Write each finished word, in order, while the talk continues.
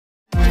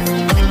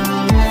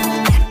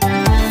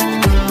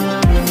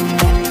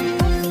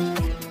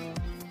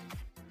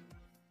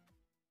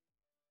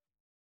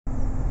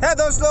है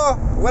दोस्तों,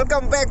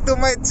 welcome back to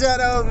my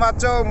channel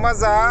macho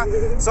मजा।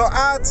 सो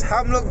आज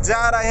हम लोग जा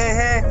रहे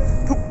हैं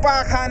थुक्पा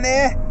खाने,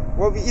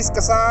 वो भी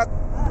इसके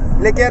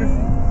साथ। लेकिन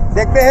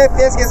देखते हैं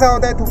टेस्ट कैसा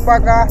होता है थुक्पा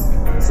का।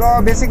 So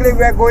basically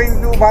we are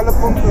going to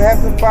Bhalukpong to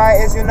have thukpa.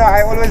 As you know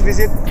I always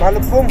visit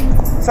Bhalukpong.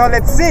 So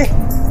let's see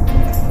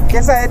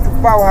कैसा है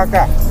थुक्पा वहाँ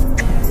का।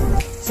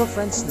 So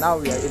friends, now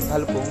we are in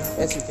Bhalupong.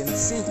 As you can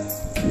see,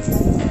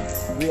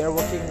 we are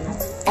walking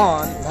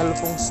on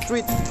Bhalupong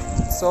street.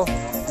 So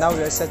now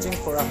we are searching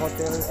for a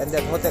hotel, and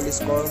that hotel is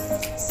called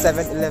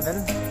 7-Eleven.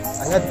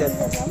 I heard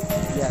that.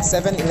 Yeah,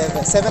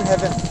 7-Eleven, 7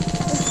 Heaven.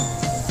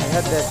 I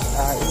heard that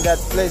in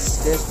that place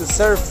they have to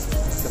serve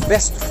the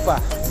best thukpa.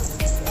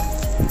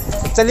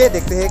 So चलिए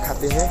देखते हैं,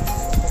 खाते हैं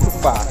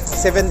thukpa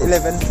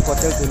 7-Eleven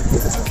hotel के।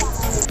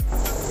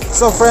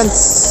 So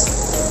friends,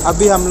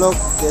 अभी हम लोग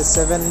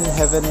 7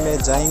 haven में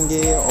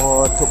जाएंगे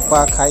और थुक्पा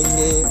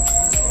खाएंगे।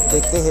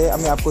 देखते हैं,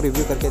 मैं आपको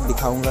रिव्यू करके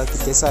दिखाऊंगा कि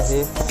कैसा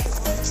है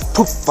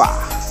थुक्पा।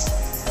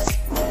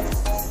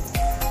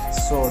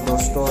 सो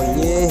दोस्तों,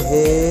 ये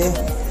है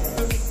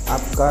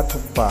आपका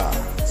thukpa.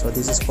 So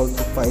this is called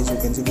thukpa. As you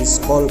can see this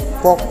called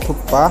pork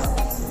thukpa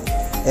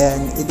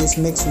and it is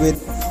mix with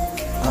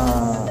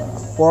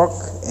pork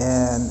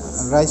and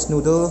rice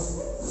noodle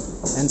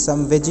and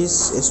some wages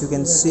as you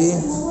can see,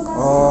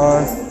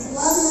 और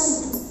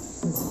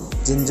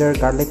ginger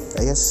garlic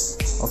I guess.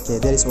 Okay,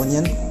 there is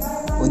onion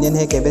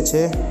है, cabbage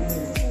है।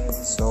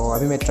 So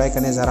अभी मैं try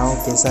करने जा रहा हूँ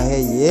कैसा है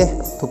ये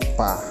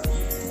thukpa.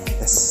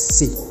 Let's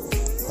see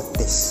the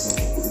taste.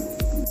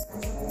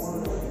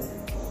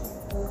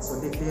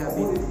 So देखते हैं,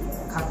 अभी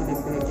खा के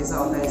देखते हैं कैसा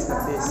होता है इसका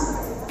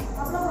टेस्ट।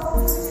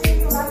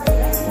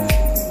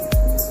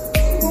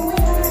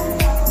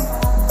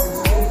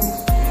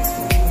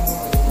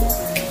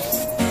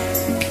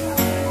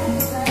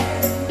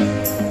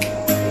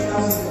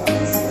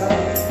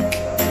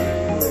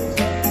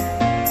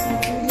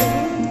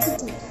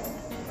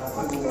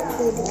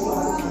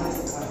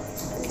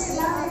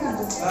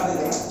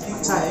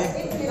 अच्छा है,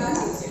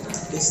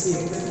 टेस्टी।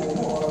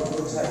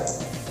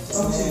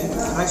 इसमें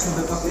राइस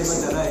नूडल का फ्लेवर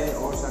ज़्यादा है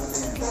और साथ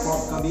में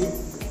पोर्क का भी।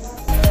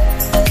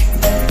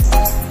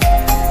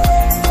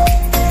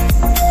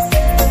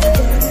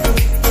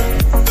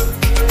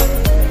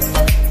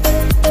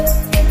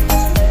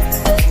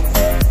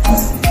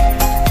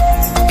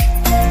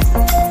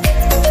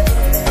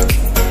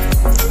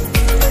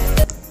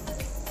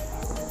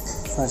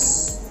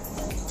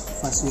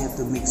 First we have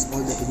to mix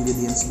all the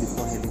ingredients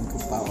before having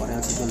thukpa, or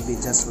else it will be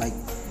just like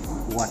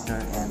water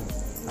and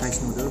rice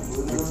noodle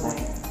with pork.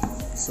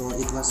 So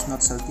it was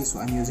not salty, so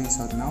I'm using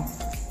salt now.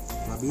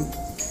 तो अभी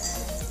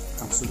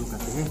हम शुरू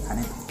करते हैं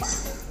खाने thukpa.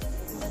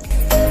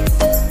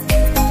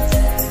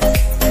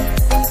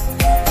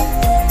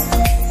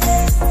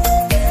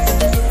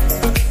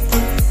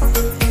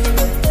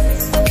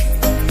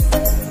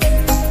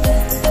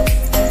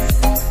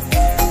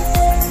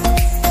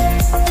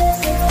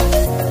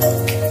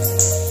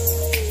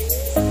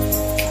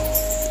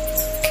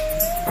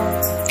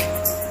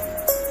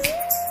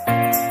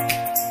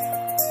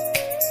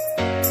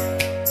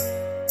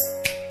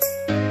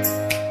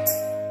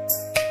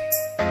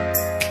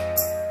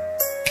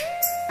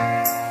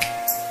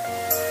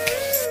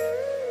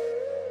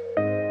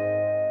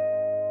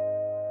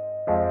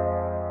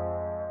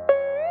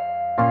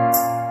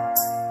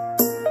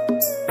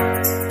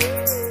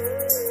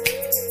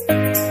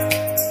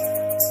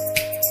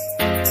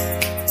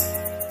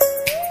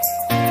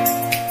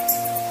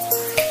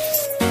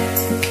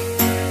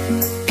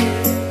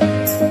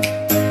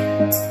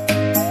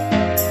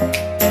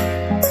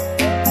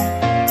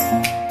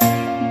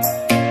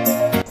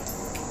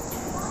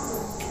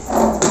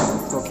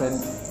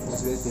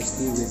 It's very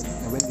tasty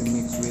when you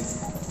mix with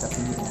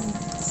chutney and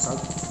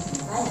salt.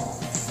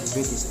 It's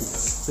very tasty.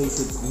 So you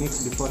should mix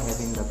before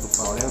having the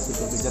thukpa, or else it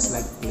will be just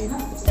like plain.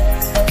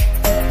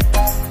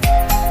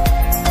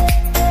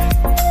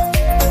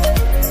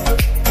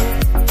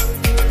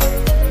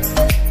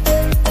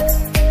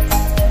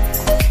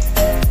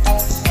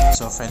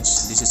 So friends,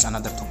 this is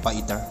another thukpa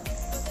eater.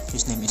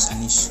 His name is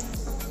Anish.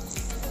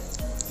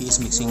 He is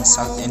mixing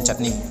salt and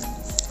chutney.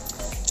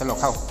 Chalo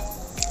khao.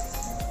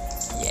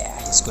 Yeah,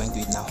 he's going to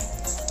eat now.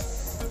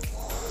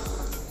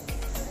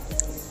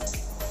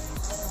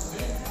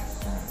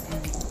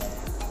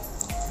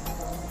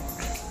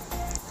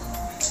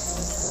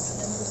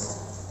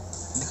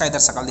 दिखा इधर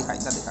शकल, दिखा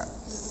इधर, दिखा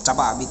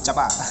चबा, अभी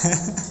चबा।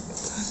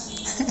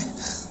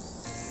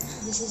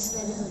 This is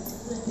very good.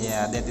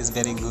 Yeah, that is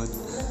very good.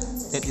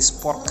 That is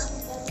pork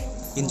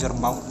in your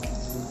mouth.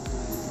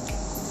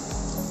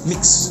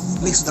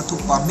 Mix the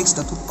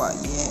thukpa.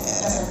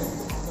 Yeah.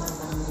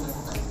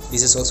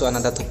 This is also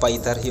another thukpa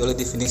eater. He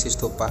already finished his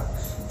thukpa.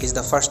 He's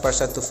the first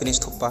person to finish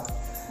thukpa.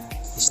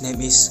 His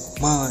name is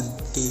Man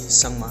Ki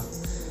Sangma,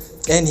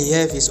 and he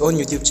have his own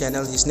YouTube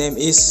channel. His name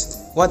is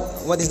what?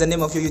 What is the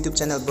name of your YouTube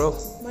channel, bro?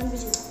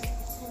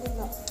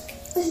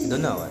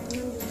 Don't know what?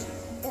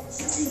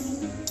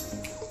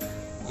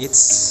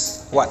 It's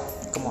what?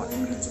 Come on.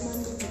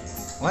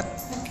 What?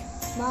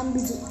 Man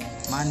biji.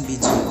 Man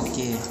biji.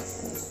 Okay.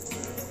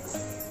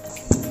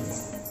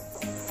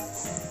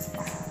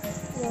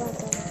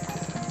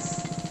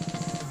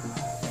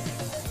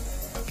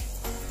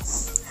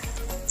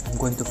 I'm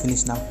going to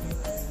finish now.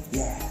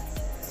 Yeah.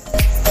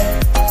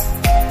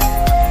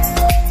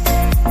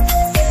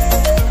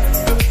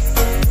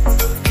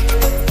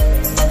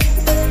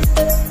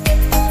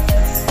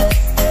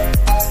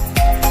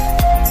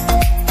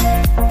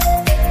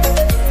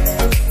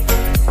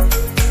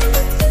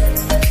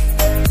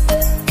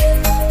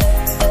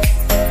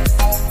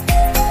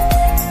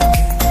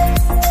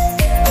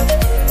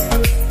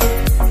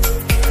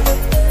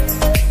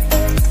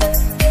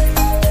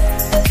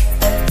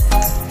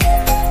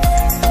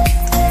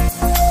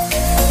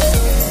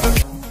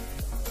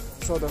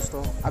 तो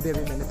दोस्तों अभी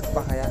मैंने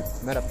थुक्पा खाया,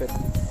 मेरा पेट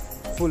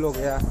full हो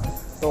गया,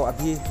 तो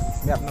अभी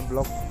मैं अपना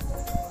ब्लॉग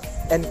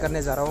एंड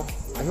करने जा रहा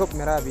हूँ। आई होप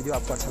मेरा वीडियो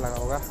आपको अच्छा लगा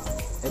होगा।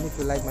 And if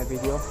you like my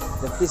video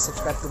then please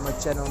subscribe to my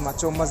channel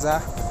macho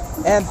मजा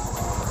and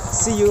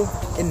C you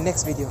in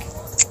next video.